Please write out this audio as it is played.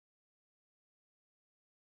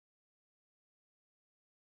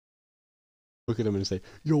look at him and say,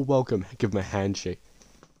 "You're welcome." Give him a handshake.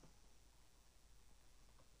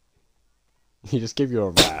 He just gave you a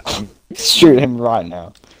rat. Shoot him right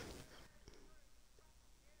now.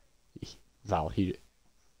 Val, he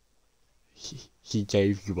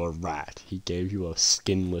gave you a rat. He gave you a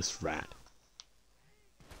skinless rat.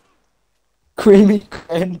 Creamy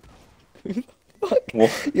grand. Fuck.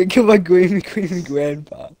 What? You killed my creamy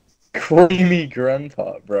grandpa. Creamy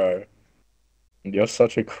grandpa, bro. You're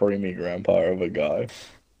such a creamy grandpa of a guy.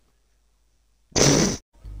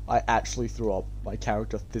 I actually threw up. My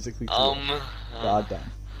character physically threw up. God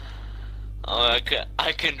damn. I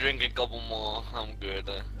can drink a couple more. I'm good.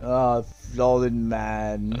 Floating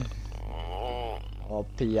man. Oh,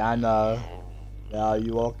 piano. Are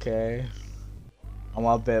you okay? I'm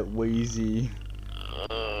a bit wheezy.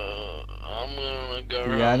 I'm gonna go.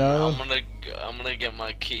 Piano? I'm gonna get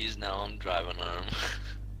my keys now. I'm driving home.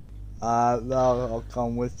 No, I'll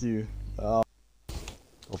come with you. Of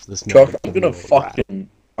this Chuck, man,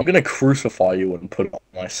 I'm gonna crucify you and put it on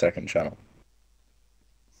my second channel.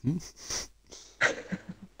 Hmm?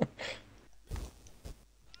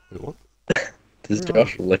 Wait, what? Does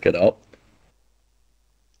Josh lick it up?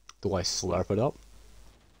 Do I slurp it up?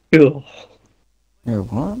 Ew. You're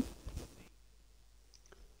what?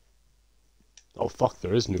 Oh fuck,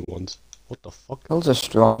 there is new ones. What the fuck? Those are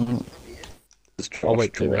strong. Does Josh Oh,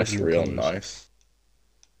 wait, they dress have new real colours. nice?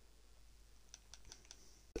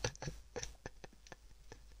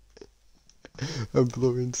 I'm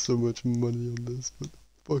blowing so much money on this, but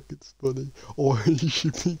fuck, it's funny. Oh, he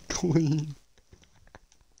should be clean.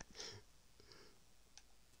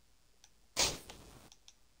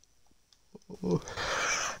 Oh.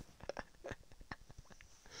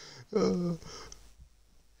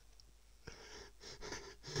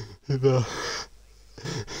 Eva.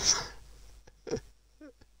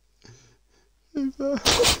 Eva.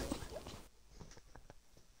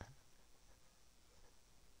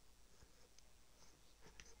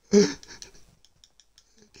 Get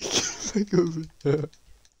back over here.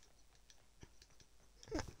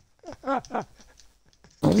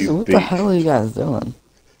 What the hell are you guys doing?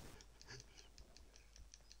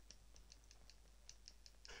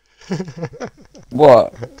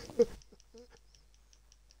 What?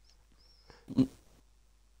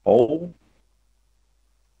 Oh.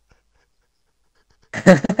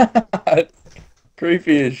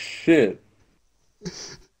 Creepy as shit.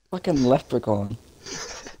 Fucking leprechaun.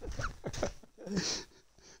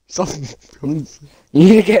 Something. You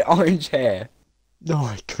need to get orange hair. No,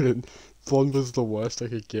 I couldn't. Blonde was the worst I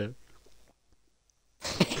could get.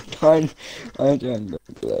 I'm trying to do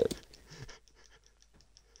that.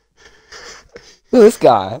 Look, this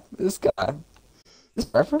guy. This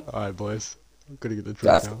pepper? Alright, boys. I'm gonna get the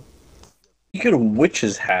drink now. You get a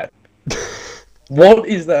witch's hat. What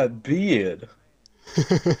is that beard?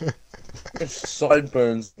 It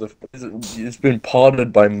sideburns. It's been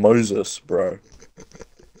parted by Moses, bro.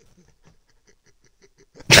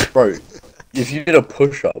 Bro, if you did a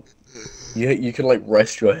push-up, you could like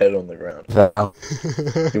rest your head on the ground.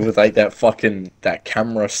 With like that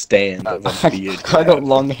camera stand of a beard. I got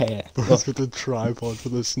long hair. Boys with a tripod for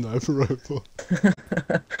the sniper rifle.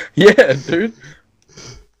 Yeah, dude.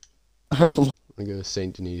 I'm gonna go to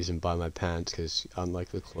St. Denis and buy my pants, because unlike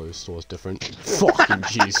the clothes store's different. Fucking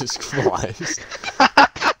Jesus Christ.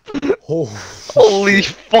 Holy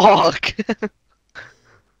fuck!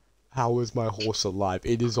 How is my horse alive?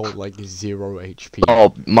 It is on like 0 HP.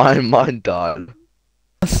 Oh, mine died.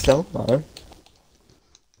 Still no.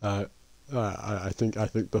 I think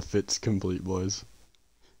the fit's complete, boys.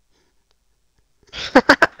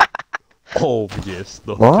 Oh yes,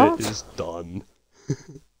 the What? fit is done.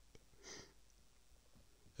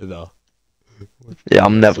 No. Yeah,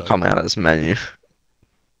 I'm never coming out of this menu.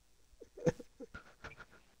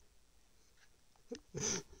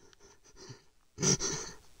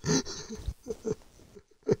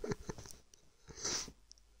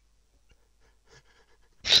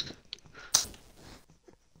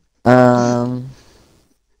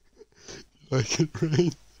 Like it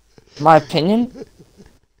rain. My opinion?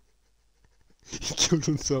 He killed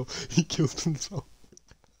himself. He killed himself.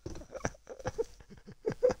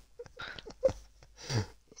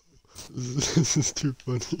 This is too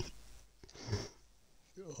funny.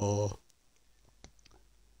 Oh.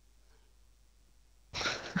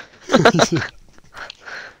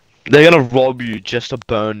 They're gonna rob you just to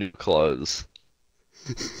burn your clothes.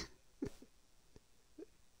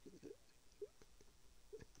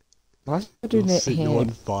 Why do I do They'll set you on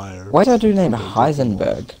name? fire. Why do I do name Don't do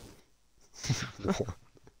Heisenberg? The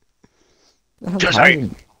hell's Just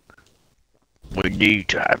Heisen- We need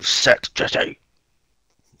to have sex, Jesse.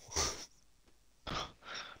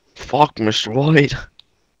 Fuck, Mr. White.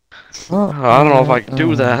 Oh, I don't know if I can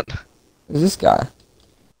do that. Who's this guy?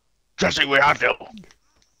 Jesse, we have to.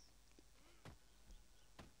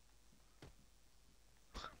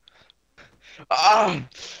 Ah,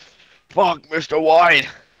 fuck, Mr. White.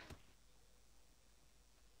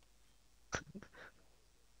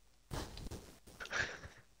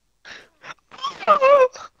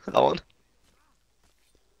 That one.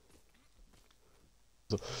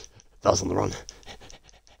 That was on the run.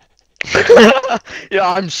 Yeah,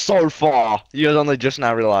 I'm so far. You guys only just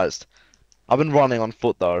now realized. I've been running on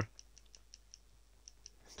foot though.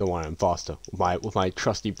 Don't worry, I'm faster. With my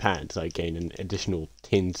trusty pants, I gain an additional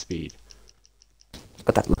 10 speed.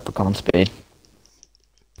 Got that leprechaun speed.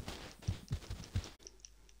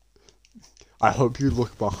 I hope you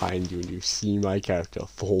look behind you and you see my character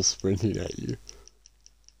full sprinting at you.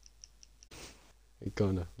 You're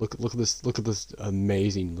gonna look at this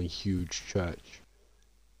amazingly huge church.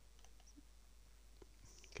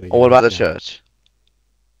 Oh, what about the church?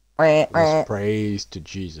 Let's praise to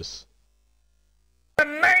Jesus. In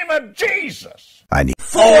the name of Jesus! I need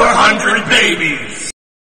 400 babies!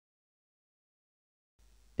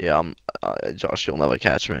 Yeah, Josh, you'll never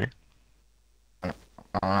catch me.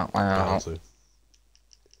 Honestly.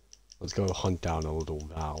 Let's go hunt down a little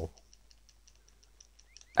Val.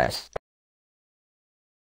 Yes.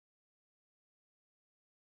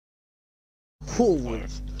 Forward!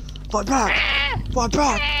 Fight back! Fight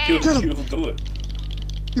back! He'll Get him! do it.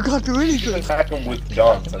 You can't do anything! Attack him with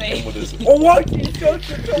guns and him with his. Oh, what? He's going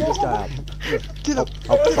to Get this guy up! Get up!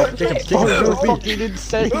 Jacob, You're fucking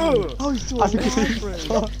insane! How is doing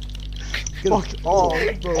Fuck! Oh,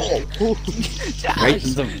 bro!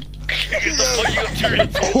 Racism.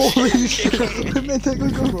 Holy shit! I meant that go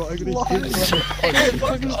wrong.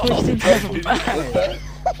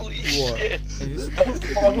 Holy shit.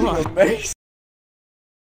 fucking amazing.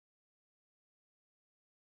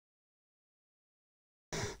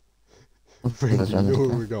 Frank, you know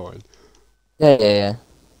where we're going. Yeah.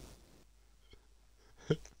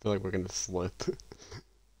 I feel like we're gonna slip.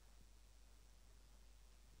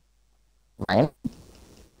 Rain?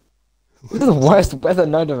 This is the worst weather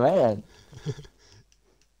known to man.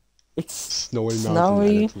 It's Snowy mountain snowy,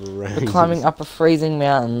 and it's we're raining. climbing up a freezing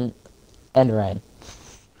mountain, and rain.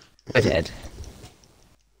 We're dead.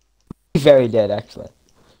 Very dead, actually.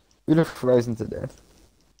 We'd have frozen to death.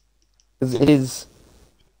 'Cause it is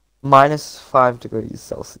 -5 degrees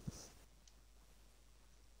Celsius.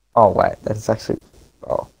 Oh wait, that's actually...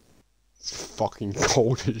 Oh. It's fucking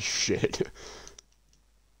cold as shit.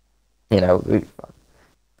 You know,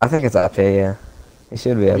 I think it's up here, yeah. It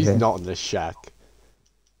should be up He's here. not in the shack.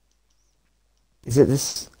 Is it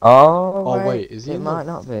this? Oh, Oh, wait, is he It in the- might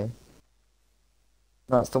not be.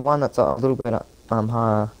 No, it's the one that's a little bit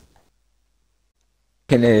higher.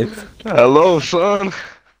 It is. Hello, son.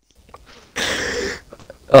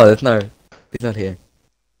 Oh, there's no. He's not here.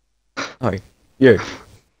 Oh, you.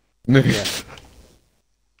 Move.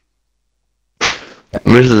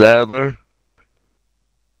 Mrs. Adler.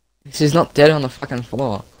 She's not dead on the fucking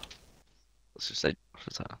floor. Let's just say.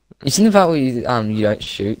 What's that? You seen the part where you don't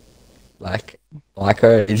shoot like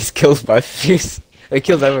her, he just kills both of you. He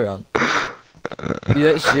kills everyone. You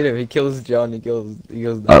don't shoot him, he kills John, he kills I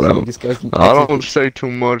Dustin, he just goes I don't say too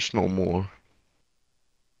much no more.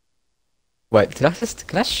 Wait, can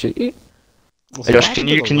I shoot you? What's Hey, Josh, happened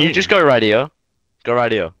can to the you rain? just go right here? Go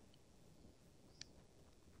right here.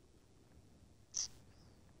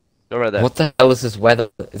 Go right there. What the hell is this weather?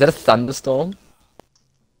 Is that a thunderstorm?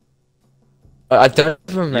 I don't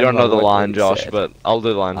remember. You don't know the what line, we Josh, said. but I'll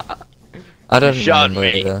do the line. I don't shot remember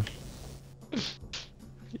me. either.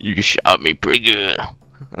 You shot me pretty good.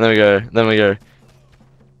 And then we go. Then we go.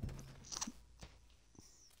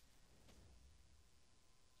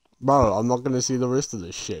 Bro, I'm not gonna see the rest of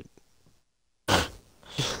this shit.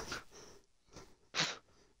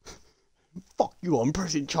 Fuck you, I'm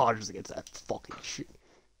pressing charges against that fucking shit.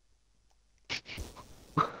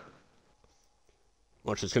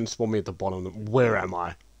 Watch, it's gonna spawn me at the bottom. Where am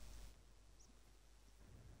I?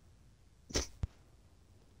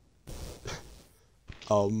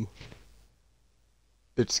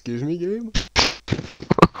 Excuse me, game?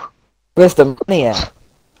 Where's the money at?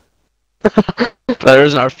 There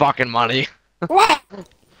is no fucking money. What?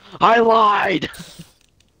 I lied.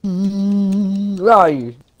 Where are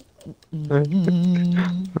you? Where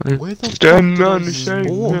the Stand fuck on did I the same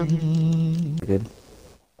spawn? Good.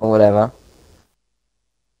 Or whatever.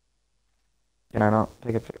 Can I not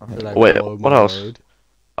take a picture? Did I Wait, blow what my else?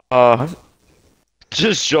 load?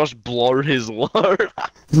 Just Josh blow his load.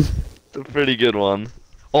 It's a pretty good one.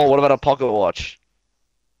 Oh, what about a pocket watch?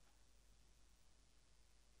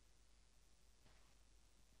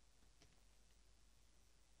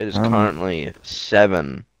 It is Um, currently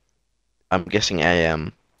 7. I'm guessing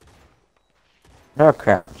AM. No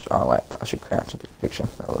crouch. Oh wait, I should crouch in the picture.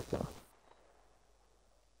 That'll look better.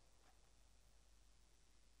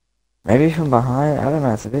 Maybe from behind. I don't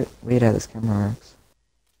know. It's a bit weird how this camera works.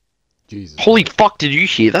 Jesus. Holy fuck, did you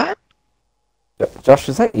hear that? Josh,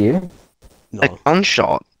 is that you? No. Like,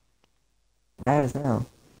 unshot. That is now.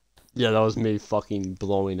 Yeah, that was me fucking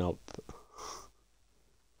blowing up.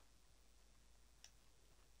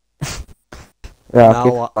 Yeah, Now,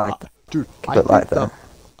 keep it like that. dude, Keep I it like think that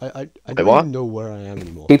that. I don't what? even know where I am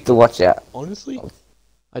anymore. Keep the watch out. Honestly,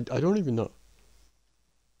 I don't even know.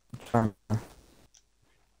 Try-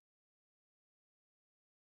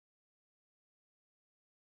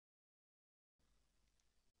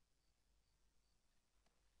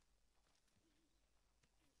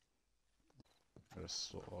 Gotta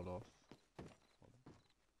sort off.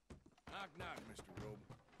 Knock, knock, Mr. Robe.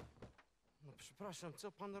 No, przepraszam,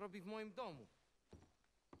 co pan robi w moim domu?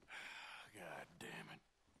 God damn it.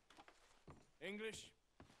 English?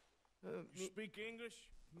 You Mi, speak English?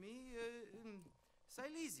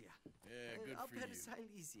 Silesia. Yeah, good for Upper you.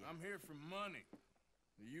 Silesia. I'm here for money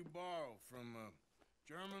that you borrow from a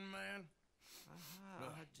German man.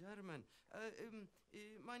 Aha, German.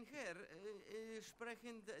 Mein Herr,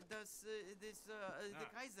 sprechen the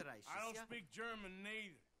Kaiserreich. I don't speak German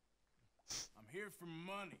neither. I'm here for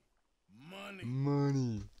money. Money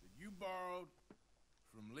Money. that you borrowed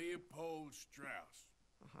from Leopold Strauss.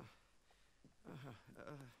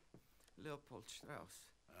 Leopold Strauss.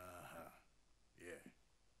 Uh-huh. Yeah.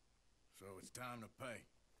 So it's time to pay.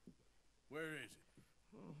 Where is it?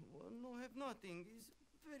 Oh, well, no, have nothing. It's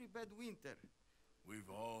very bad winter. We've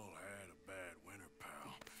all had a bad winter,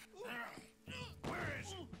 pal. Where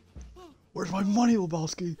is it? Where's my money,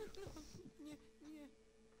 Lebowski?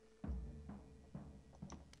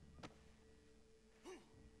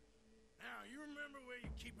 Now, you remember where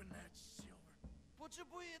you're keeping that silver?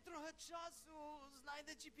 Potrzebuję trochę czasu.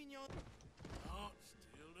 Znajdę ci pieniądze. Oh,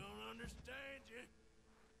 still don't understand you.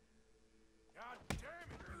 God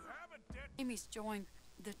damn it, you have a debt. Amy's joined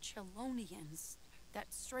the Chelonians,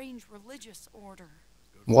 that strange religious order.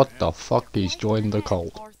 What the fuck? They're He's quite joined the mad,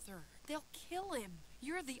 cult. Arthur. They'll kill him.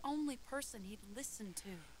 You're the only person he'd listen to.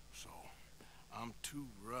 So, I'm too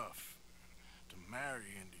rough to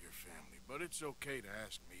marry into your family, but it's okay to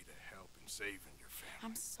ask me to help in saving your family.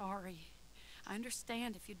 I'm sorry. I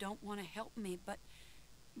understand if you don't want to help me, but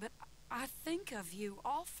I think of you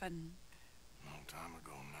often. Long time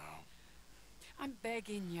ago now. I'm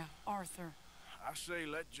begging you, Arthur. I say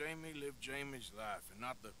let Jamie live Jamie's life and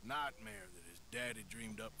not the nightmare that his daddy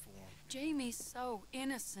dreamed up for him. Jamie's so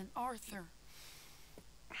innocent, Arthur.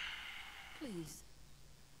 Please,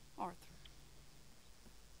 Arthur.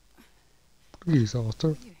 Please, Arthur.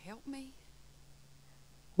 Will you help me?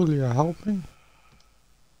 Will you help me?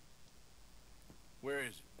 Where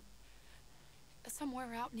is it?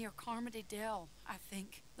 Somewhere out near Carmody Dell, I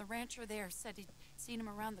think. The rancher there said he'd seen him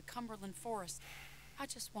around the Cumberland Forest. I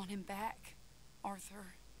just want him back,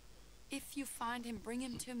 Arthur. If you find him, bring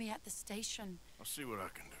him to me at the station. I'll see what I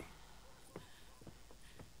can do.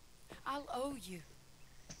 I'll owe you.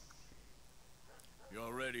 You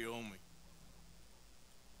already owe me.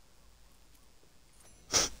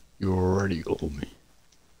 You already owe me.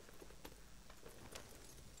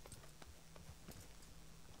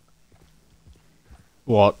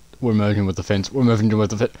 What? We're merging with the fence. We're merging with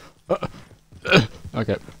the fence.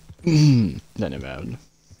 Okay. That never happened.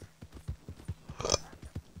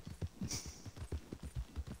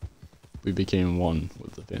 We became one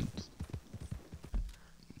with the fence.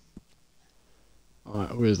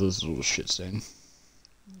 Alright, where's this little shit stain?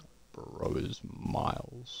 Bro is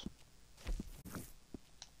Miles.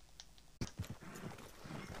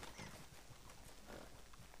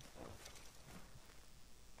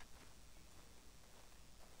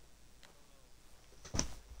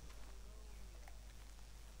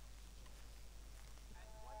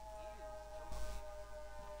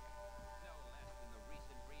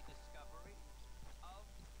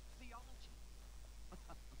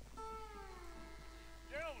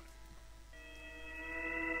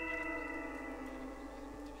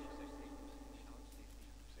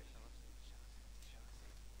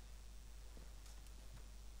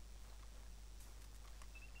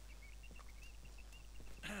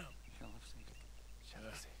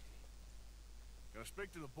 Gentlemen, can I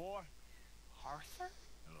speak to the boy? Arthur?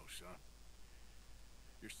 Hello, son.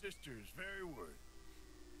 Your sister is very worried.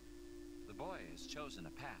 The boy has chosen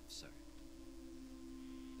a path, sir.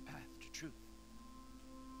 The path to truth.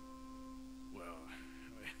 Well,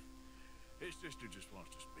 his sister just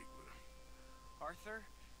wants to speak with him. Arthur?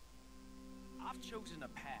 I've chosen a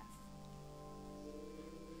path.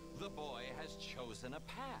 The boy has chosen a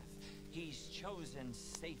path. He's chosen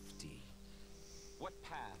safety. What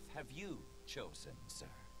path have you chosen, sir?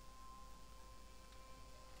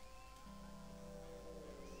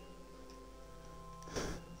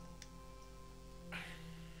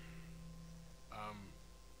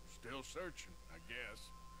 Still searching, I guess.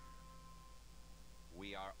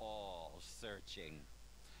 We are all searching.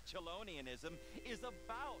 Chelonianism is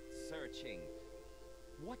about searching.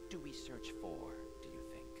 What do we search for, do you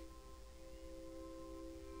think?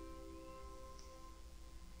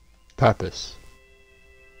 Purpose.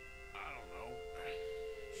 I don't know.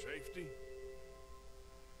 Safety?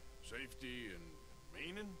 Safety and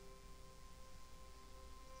meaning?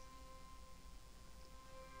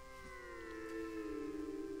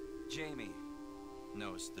 Jamie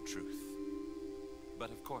knows the truth. But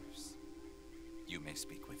of course, you may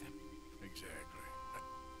speak with him. Exactly.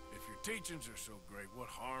 If your teachings are so great, what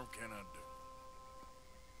harm can I do?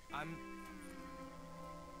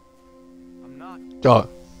 I'm not. Oh,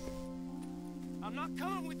 I'm not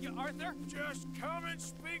coming with you, Arthur. Just come and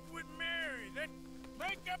speak with Mary. Then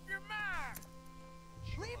make up your mind.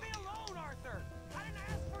 Leave me alone, Arthur. I didn't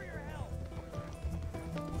ask for your help.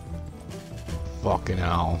 fucking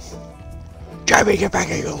hell. Jamie, get back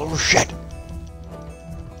here, you little shit! For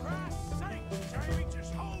Christ's sake, Jamie,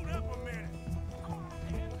 just hold up a minute. I don't have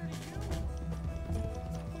to answer to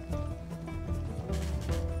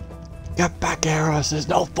you. Get back here, or else there's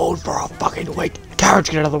no food for a fucking week. Carriage,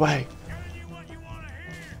 get out of the way. Telling you what you want to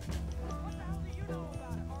hear. What the hell do you know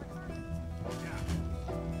about it, Arthur?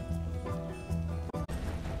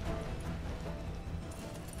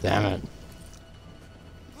 Damn it.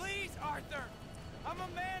 Please, Arthur. I'm a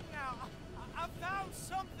man now. I found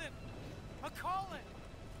something. A calling.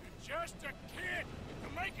 You're just a kid.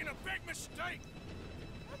 You're making a big mistake.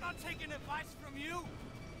 I'm not taking advice from you.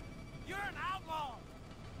 You're an outlaw.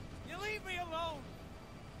 You leave me alone.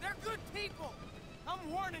 They're good people.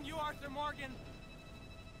 I'm warning you, Arthur Morgan.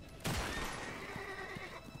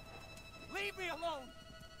 Leave me alone.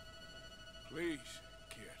 Please,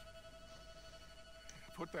 kid.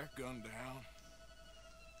 Put that gun down.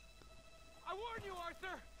 I warn you,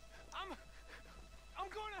 Arthur. I'm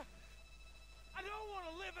gonna. I don't want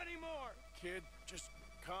to live anymore. Kid, just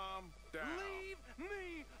calm down. Leave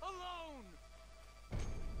me alone.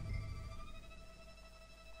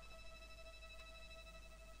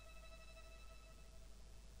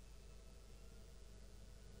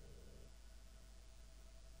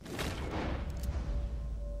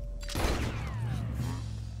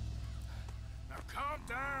 Now calm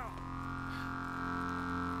down.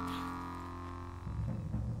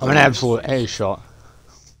 I'm an absolute A shot.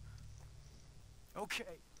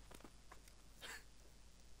 Okay.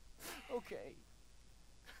 Okay.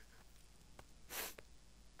 It's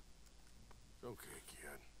okay,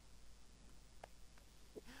 kid.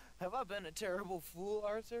 Have I been a terrible fool,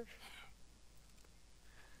 Arthur?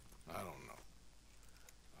 I don't know.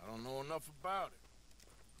 I don't know enough about it.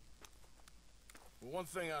 But one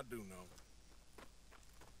thing I do know.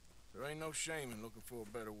 There ain't no shame in looking for a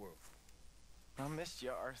better world. I missed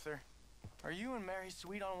you, Arthur. Are you and Mary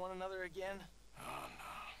sweet on one another again? Oh,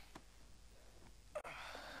 no.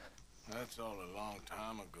 That's all a long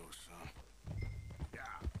time ago, son.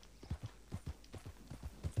 Yeah.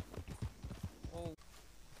 Oh.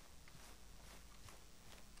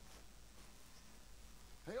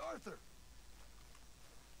 Hey, Arthur.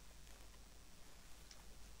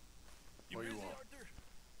 What do you want? Arthur?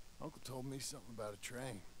 Uncle told me something about a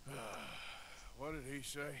train. What did he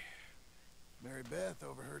say? Mary Beth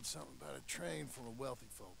overheard something about a train full of wealthy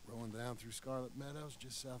folk rolling down through Scarlet Meadows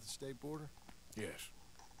just south of the state border. Yes.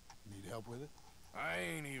 Need help with it? I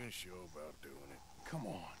ain't even sure about doing it. Come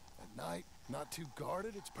on. At night, not too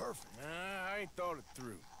guarded, it's perfect. Nah, I ain't thought it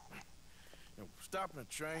through. You know, stopping a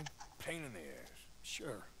train, pain in the ass.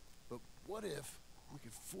 Sure. But what if we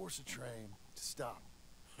could force a train to stop?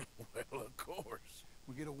 Well, of course.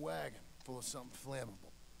 We get a wagon full of something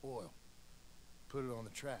flammable, oil. Put it on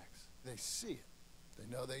the tracks. They see it. They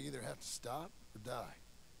know they either have to stop or die.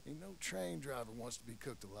 Ain't no train driver wants to be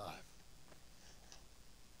cooked alive.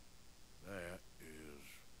 That is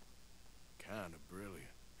kind of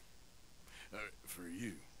brilliant. For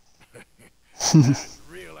you. That's a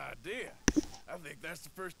real idea. I think that's the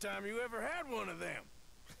first time you ever had one of them.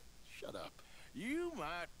 Shut up. You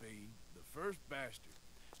might be the first bastard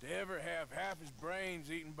to ever have half his brains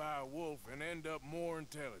eaten by a wolf and end up more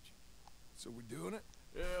intelligent. So we doing it?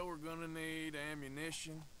 Yeah, we're gonna need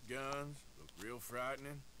ammunition, guns, look real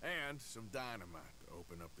frightening, and some dynamite to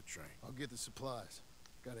open up the train. I'll get the supplies.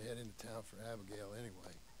 Gotta head into town for Abigail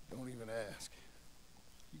anyway. Don't even ask.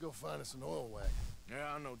 You go find us an oil wagon.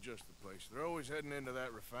 Yeah, I know just the place. They're always heading into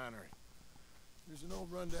that refinery. There's an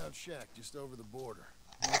old rundown shack just over the border,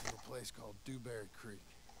 north of a place called Dewberry Creek.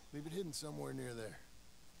 Leave it hidden somewhere near there.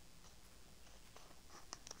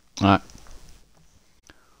 Alright.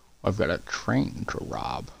 I've got a train to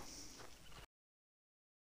rob.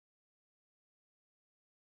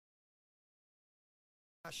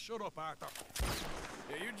 Shut up, Arthur.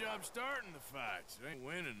 Yeah, your job's starting the fights. You ain't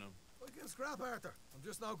winning them. I can scrap, Arthur. I'm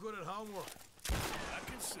just not good at homework. I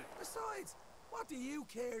can see. Besides, what do you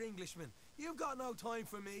care, Englishman? You've got no time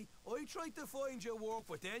for me. I tried to find you work,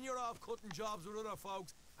 but then you're off cutting jobs with other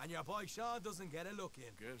folks, and your boy Sean doesn't get a look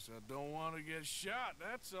in. Guess I don't want to get shot,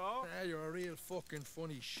 that's all. Ah, you're a real fucking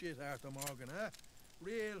funny shit, Arthur Morgan, huh?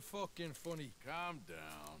 Real fucking funny. Calm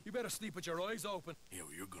down. You better sleep with your eyes open. Yeah,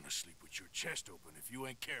 well, you're gonna sleep with your chest open if you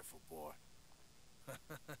ain't careful, boy.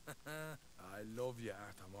 I love you,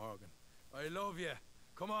 Arthur Morgan. I love you.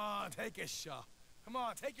 Come on, take a shot. Come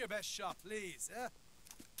on, take your best shot, please, huh?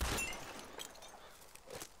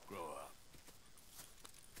 Grow up.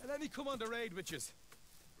 And let me come on the raid with yous.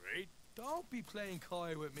 Raid? Don't be playing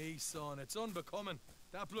coy with me, son. It's unbecoming.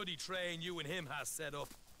 That bloody train you and him has set up.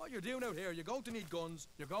 What you're doing out here, you're going to need guns,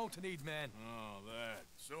 you're going to need men. Oh, that.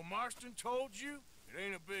 So Marston told you? It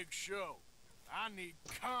ain't a big show. I need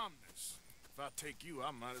calmness. If I take you, I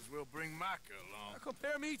might as well bring Micah along. Now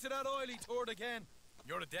compare me to that oily turd again.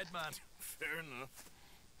 You're a dead man. Fair enough.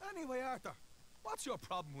 Anyway, Arthur, what's your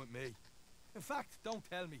problem with me? In fact, don't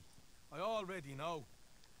tell me. I already know.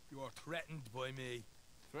 You are threatened by me.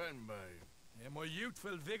 Threatened by you? Yeah, my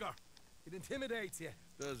youthful vigor. It intimidates you.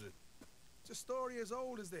 Does it? It's a story as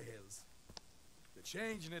old as the hills. The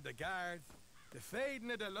changing of the guard, the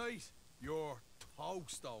fading of the light. You're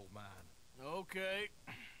toast, old man. Okay.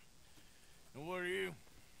 And what are you?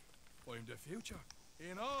 I'm the future,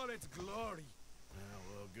 in all its glory.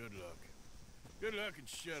 Well, good luck. Good luck and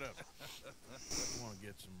shut up. I want to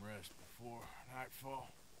get some rest before nightfall.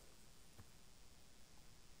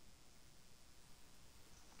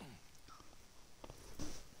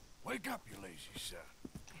 Wake up, you lazy son.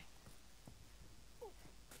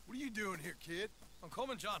 What are you doing here, kid? I'm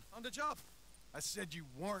coming, John. On the job. I said you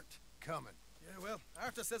weren't coming. Yeah, well,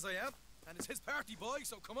 Arthur says I am. And it's his party, boy,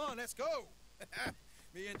 so come on, let's go.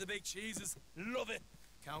 Me and the big cheeses. Love it.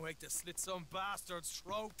 Can't wait to slit some bastard's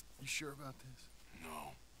throat. You sure about this?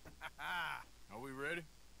 No. Are we ready?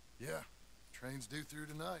 Yeah. Train's due through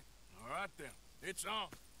tonight. All right, then. It's on.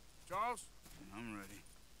 Charles? I'm ready.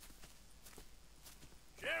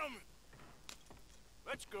 Gentlemen,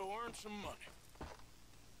 let's go earn some money.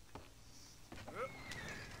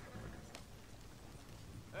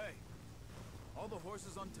 Hey, all the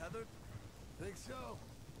horses untethered? Think so?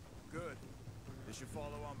 Good. They should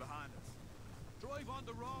follow on behind us. Drive on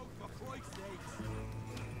the road, for Christ's sakes.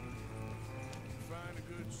 Find a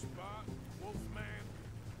good spot, Wolfman.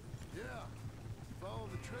 Yeah. Follow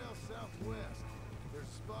the trail southwest. There's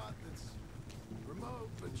a spot that's remote,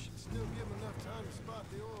 but should still give them enough time to spot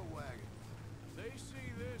the oil wagon. If they see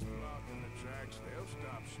this blocking the tracks, they'll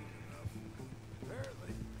stop soon enough.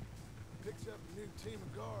 Apparently, picks up a new team of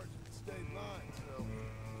guards at the state line, so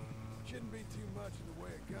shouldn't be too much in the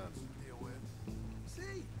way of guns to deal with.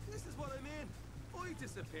 See, this is what I mean. I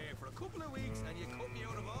disappear for a couple of weeks and you cut me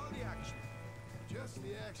out of all the action. Just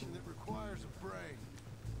the action that requires a brain.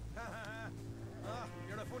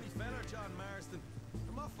 You're a funny fella, John Marston.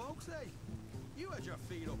 And what folks say? You had your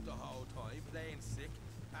feet up the whole time, playing sick,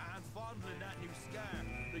 and fondling that new scar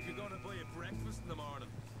like you're gonna buy a breakfast in the morning.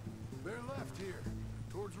 Bear left here,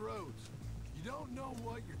 towards Rhodes. You don't know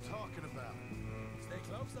what you're talking about. Stay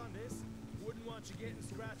close on this. Wouldn't want you getting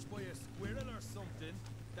scratched by a squirrel or something.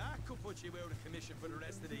 That could put you out of commission for the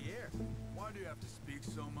rest of the year. Why do you have to speak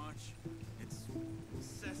so much? It's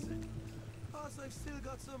incessant. Cause I've still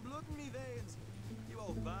got some blood in me veins. You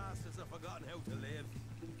old bastards have forgotten how to live.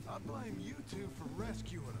 I blame you two for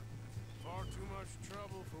rescuing him. Far too much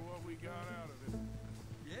trouble for what we got out of it.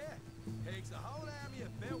 Yeah, takes a whole army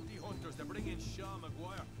of bounty hunters to bring in Sean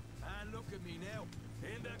McGuire. And look at me now,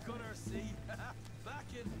 in the gunner seat. Back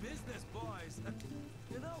in business, boys.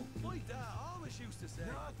 You know, my dad always used to say...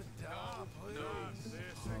 Not the dog, please. Not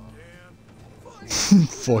this again.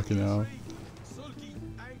 Fucking hell. Sulky,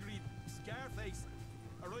 angry, Scarface.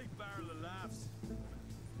 A right barrel of laughs.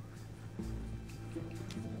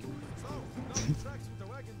 So, knock the tracks with the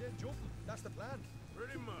wagon, then jumping. That's the plan.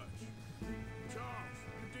 Pretty much. Charles,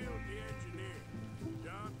 you deal with the engineer.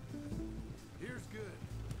 John? Here's good.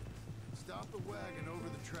 Stop the wagon over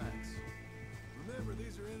the tracks. Remember,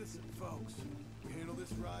 these are innocent folks. We handle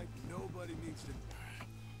this right, nobody needs to...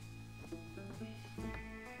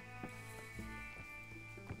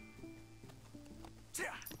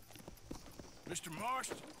 Mr.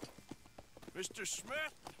 Marston, Mr.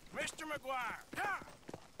 Smith, Mr. McGuire. Ha!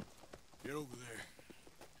 Get over there.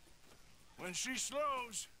 When she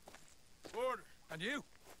slows, order. And you?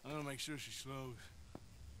 I'm gonna make sure she slows.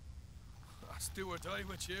 That's do or die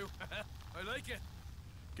with you. I like it.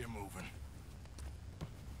 Get moving.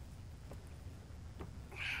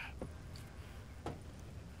 Here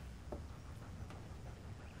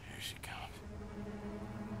she comes.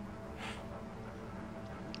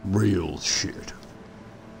 Real shit.